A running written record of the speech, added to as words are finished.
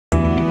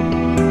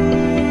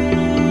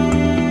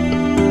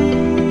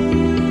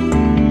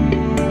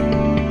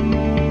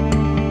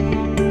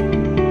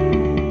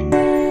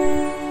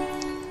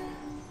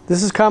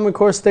This is Common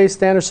Core State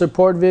Standard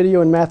Support video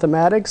in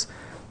mathematics.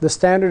 The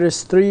standard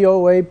is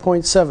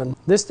 308.7.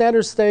 This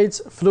standard states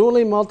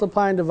fluently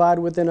multiply and divide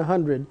within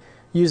 100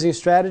 using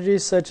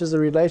strategies such as the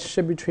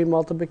relationship between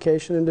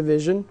multiplication and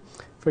division.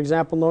 For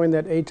example, knowing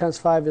that 8 times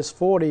 5 is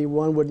 40,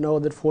 one would know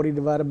that 40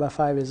 divided by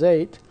 5 is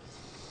 8.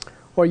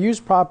 Or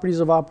use properties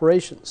of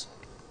operations.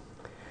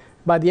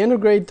 By the end of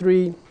grade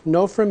 3,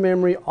 know from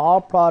memory all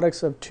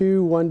products of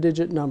two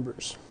one-digit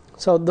numbers.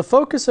 So the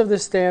focus of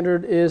this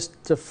standard is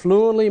to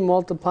fluently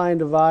multiply and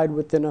divide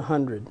within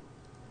 100.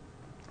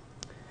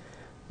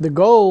 The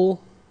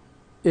goal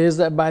is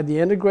that by the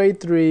end of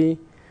grade 3,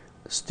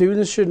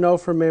 students should know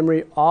from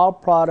memory all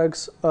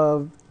products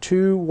of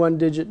two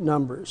one-digit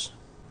numbers.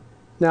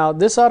 Now,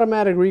 this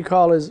automatic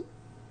recall is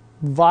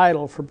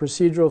vital for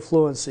procedural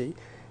fluency.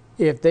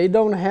 If they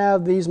don't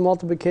have these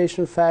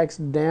multiplication facts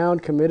down,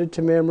 committed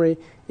to memory,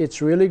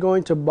 it's really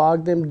going to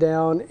bog them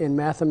down in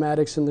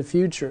mathematics in the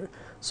future.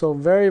 So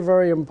very,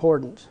 very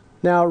important.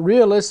 Now,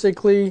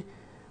 realistically,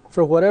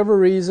 for whatever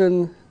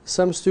reason,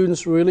 some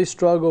students really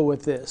struggle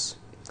with this.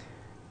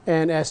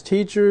 And as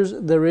teachers,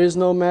 there is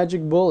no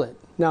magic bullet.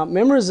 Now,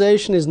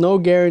 memorization is no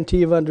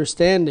guarantee of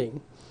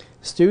understanding.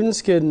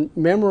 Students can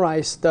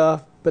memorize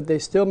stuff, but they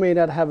still may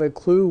not have a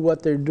clue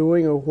what they're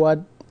doing or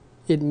what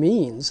it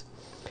means.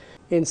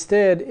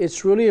 Instead,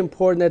 it's really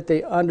important that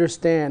they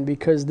understand,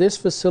 because this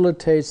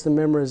facilitates the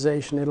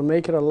memorization. It'll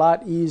make it a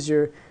lot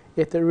easier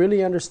if they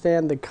really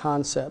understand the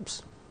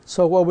concepts.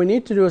 So what we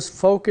need to do is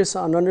focus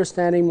on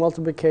understanding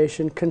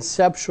multiplication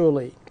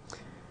conceptually.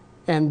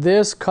 And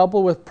this,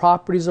 coupled with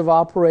properties of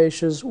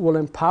operations, will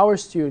empower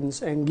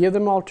students and give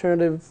them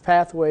alternative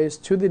pathways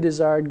to the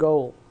desired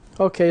goal.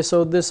 Okay,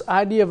 so this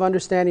idea of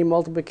understanding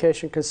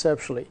multiplication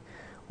conceptually.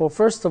 Well,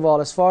 first of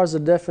all, as far as the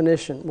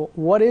definition,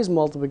 what is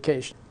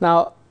multiplication?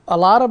 Now, a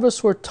lot of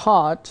us were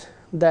taught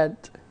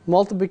that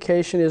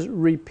multiplication is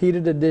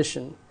repeated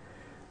addition.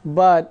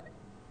 But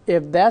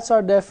if that's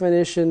our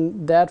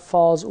definition, that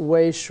falls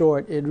way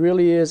short. It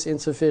really is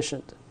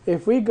insufficient.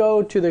 If we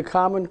go to the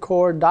Common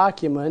Core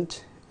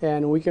document,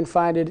 and we can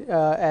find it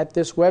at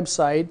this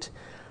website,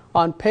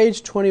 on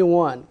page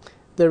 21,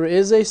 there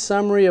is a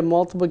summary of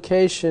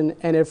multiplication,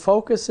 and it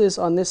focuses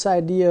on this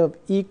idea of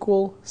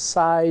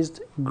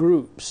equal-sized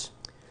groups.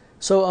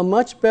 So a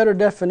much better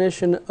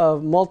definition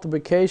of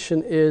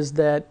multiplication is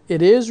that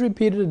it is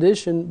repeated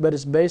addition, but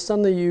it's based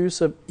on the use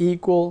of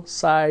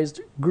equal-sized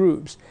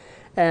groups.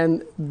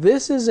 And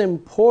this is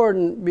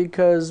important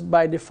because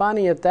by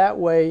defining it that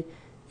way,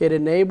 it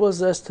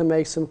enables us to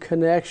make some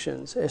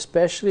connections,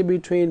 especially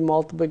between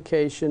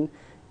multiplication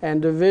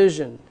and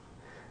division.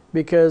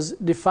 Because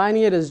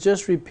defining it as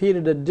just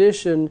repeated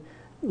addition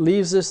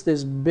leaves us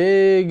this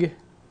big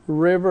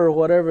river or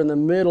whatever in the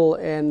middle,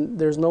 and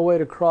there's no way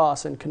to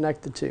cross and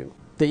connect the two.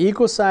 The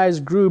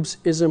equal-sized groups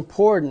is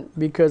important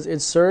because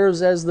it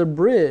serves as the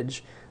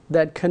bridge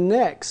that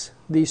connects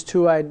these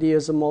two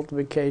ideas of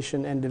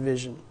multiplication and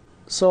division.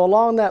 So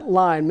along that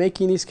line,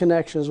 making these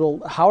connections,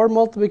 well, how are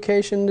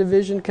multiplication and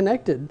division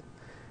connected?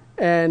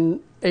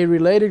 And a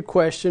related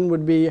question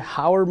would be,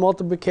 how are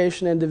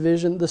multiplication and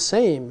division the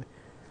same?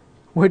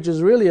 Which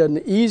is really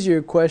an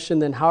easier question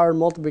than how are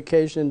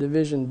multiplication and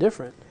division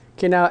different?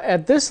 Okay, now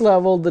at this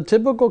level, the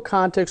typical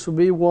context would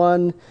be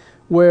one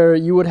where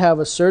you would have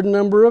a certain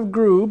number of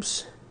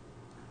groups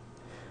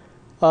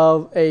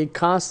of a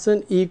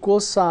constant equal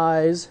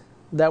size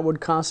that would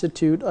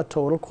constitute a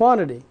total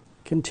quantity.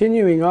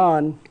 Continuing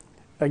on,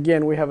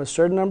 again, we have a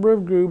certain number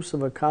of groups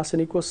of a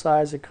constant equal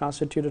size that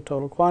constitute a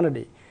total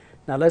quantity.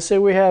 Now let's say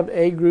we have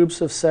 8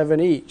 groups of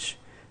 7 each.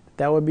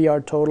 That would be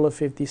our total of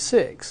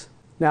 56.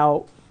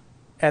 Now,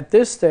 at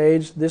this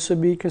stage, this would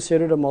be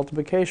considered a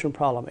multiplication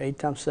problem. 8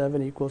 times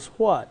 7 equals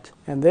what?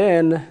 And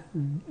then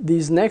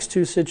these next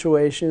two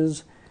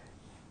situations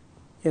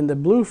in the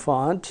blue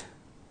font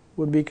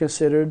would be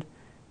considered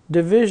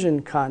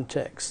division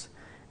contexts.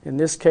 In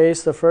this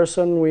case, the first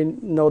one, we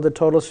know the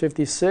total is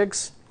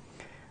 56.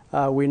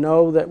 We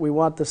know that we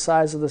want the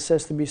size of the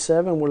sets to be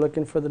 7. We're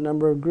looking for the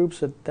number of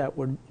groups that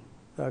would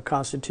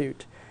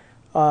constitute.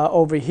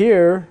 Over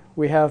here,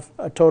 we have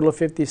a total of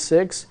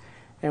 56,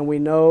 and we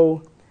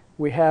know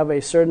we have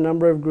a certain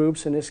number of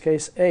groups, in this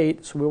case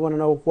 8, so we want to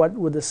know what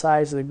would the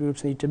size of the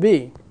groups need to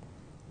be.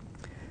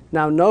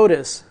 Now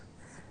notice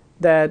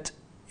that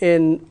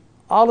in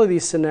all of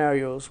these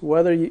scenarios,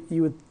 whether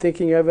you were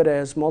thinking of it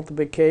as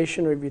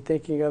multiplication or if you're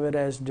thinking of it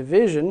as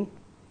division,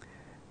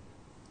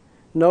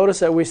 notice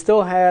that we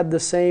still had the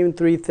same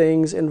 3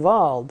 things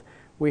involved.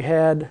 We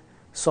had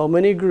so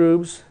many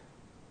groups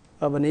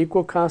of an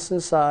equal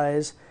constant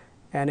size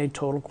and a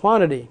total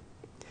quantity.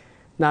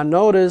 Now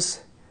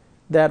notice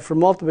that for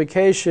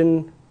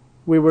multiplication,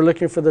 we were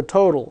looking for the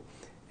total.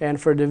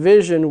 And for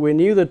division, we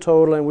knew the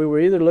total, and we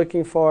were either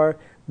looking for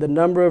the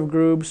number of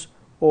groups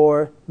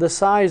or the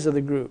size of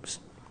the groups.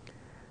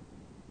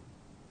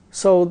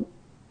 So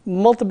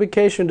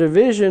multiplication and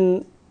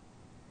division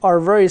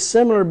are very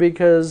similar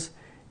because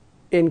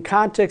in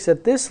context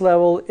at this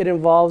level, it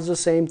involves the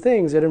same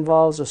things. It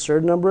involves a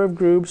certain number of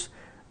groups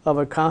of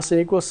a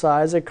constant equal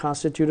size that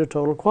constitute a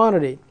total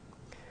quantity.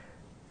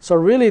 So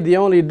really the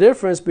only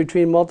difference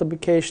between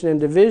multiplication and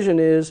division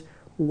is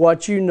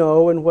what you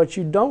know and what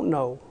you don't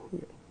know.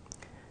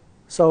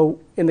 So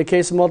in the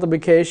case of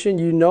multiplication,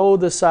 you know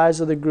the size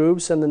of the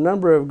groups and the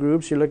number of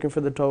groups, you're looking for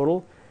the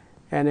total.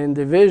 And in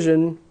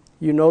division,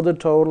 you know the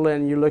total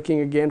and you're looking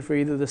again for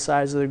either the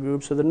size of the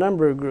groups or the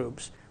number of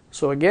groups.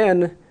 So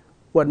again,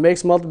 what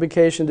makes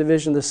multiplication and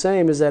division the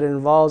same is that it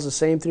involves the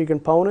same three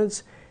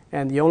components,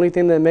 and the only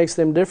thing that makes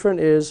them different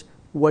is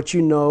what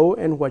you know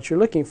and what you're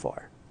looking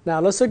for. Now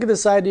let's look at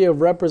this idea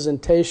of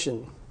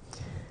representation.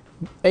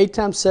 8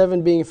 times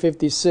 7 being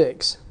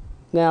 56.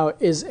 Now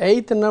is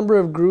 8 the number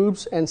of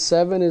groups and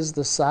 7 is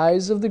the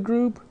size of the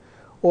group,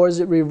 or is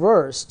it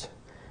reversed?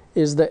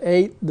 Is the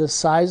 8 the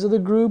size of the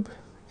group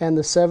and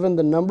the 7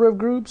 the number of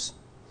groups?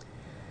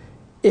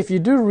 If you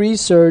do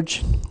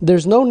research,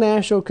 there's no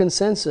national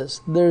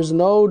consensus. There's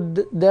no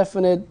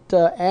definite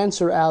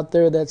answer out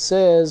there that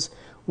says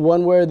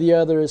one way or the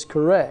other is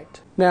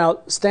correct.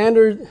 Now,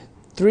 standard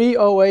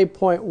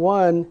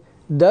 308.1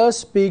 does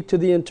speak to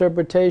the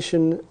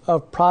interpretation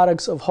of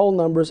products of whole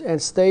numbers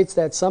and states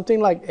that something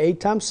like 8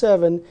 times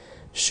 7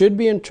 should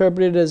be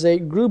interpreted as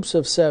 8 groups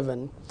of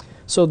 7.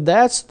 So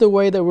that's the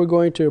way that we're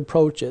going to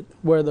approach it,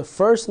 where the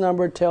first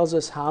number tells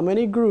us how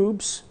many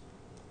groups,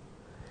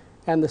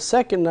 and the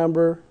second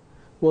number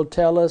will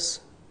tell us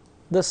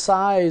the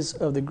size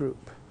of the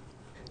group.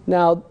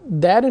 Now,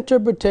 that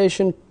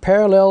interpretation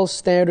parallels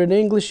standard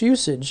English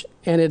usage,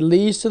 and it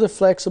leads to the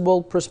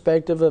flexible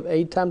perspective of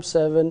 8 times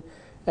 7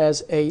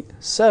 as 8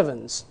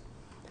 sevens.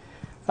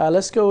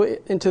 Let's go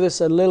into this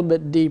a little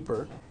bit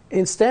deeper.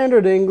 In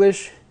standard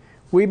English,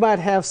 we might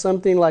have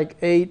something like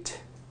 8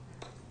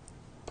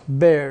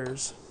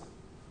 bears,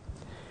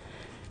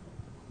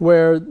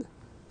 where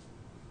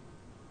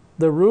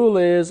the rule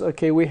is,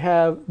 okay, we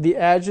have the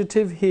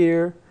adjective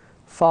here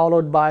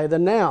followed by the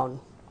noun.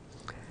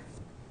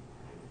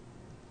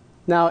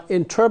 Now,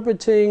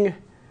 interpreting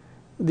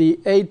the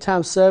 8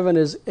 times 7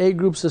 as 8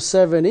 groups of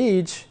 7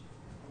 each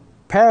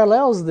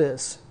parallels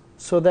this,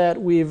 so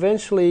that we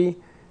eventually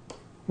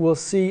will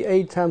see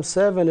 8 times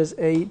 7 as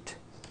 8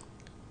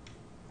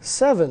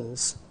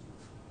 sevens.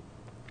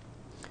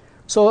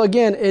 So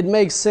again, it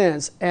makes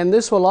sense, and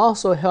this will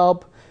also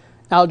help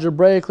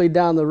algebraically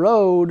down the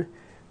road,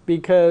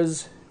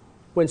 because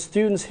when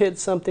students hit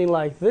something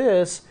like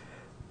this,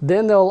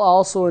 then they'll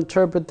also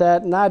interpret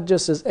that not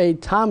just as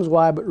 8 times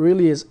y, but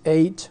really as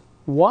 8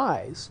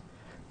 y's.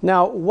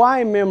 Now,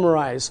 why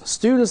memorize?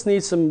 Students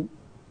need some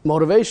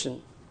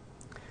motivation.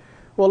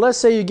 Well, let's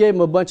say you gave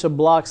them a bunch of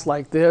blocks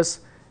like this.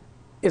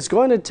 It's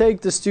going to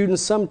take the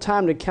students some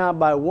time to count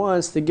by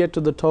ones to get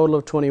to the total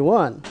of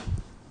 21.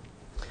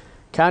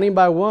 Counting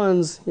by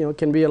ones,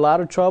 can be a lot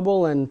of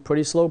trouble and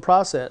pretty slow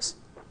process.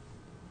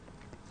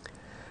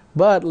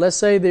 But let's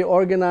say they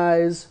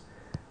organize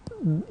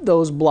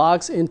those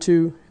blocks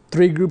into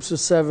 3 groups of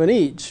 7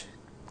 each,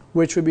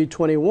 which would be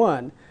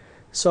 21.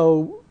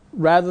 So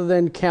rather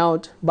than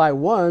count by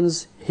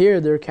ones,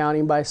 here they're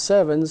counting by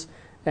sevens,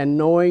 and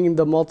knowing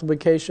the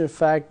multiplication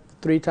fact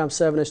 3 times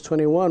 7 is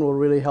 21 will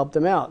really help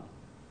them out.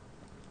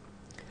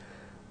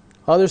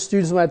 Other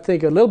students might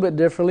think a little bit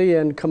differently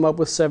and come up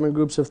with 7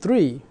 groups of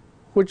 3,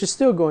 which is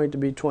still going to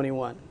be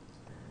 21.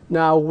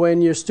 Now,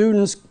 when your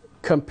students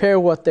compare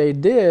what they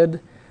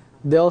did,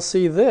 they'll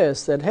see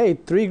this, that hey,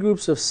 3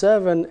 groups of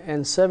 7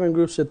 and 7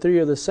 groups of 3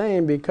 are the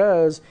same,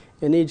 because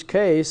in each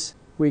case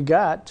we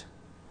got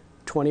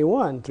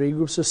 21. 3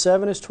 groups of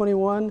 7 is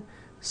 21,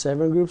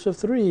 7 groups of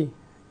 3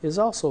 is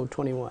also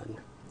 21.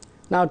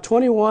 Now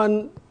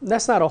 21,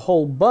 that's not a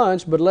whole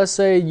bunch, but let's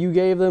say you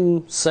gave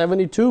them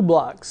 72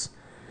 blocks.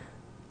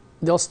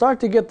 They'll start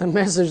to get the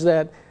message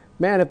that,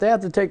 man, if they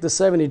have to take the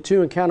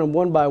 72 and count them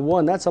one by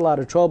one, that's a lot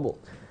of trouble.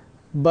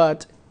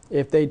 But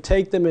if they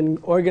take them and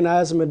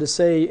organize them into,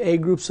 say,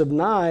 8 groups of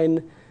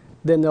 9,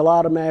 then they'll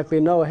automatically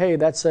know, hey,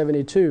 that's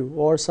 72.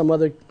 Or some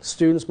other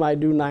students might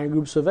do 9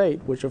 groups of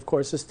 8, which of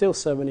course is still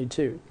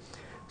 72.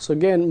 So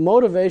again,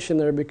 motivation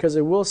there, because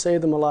it will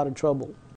save them a lot of trouble.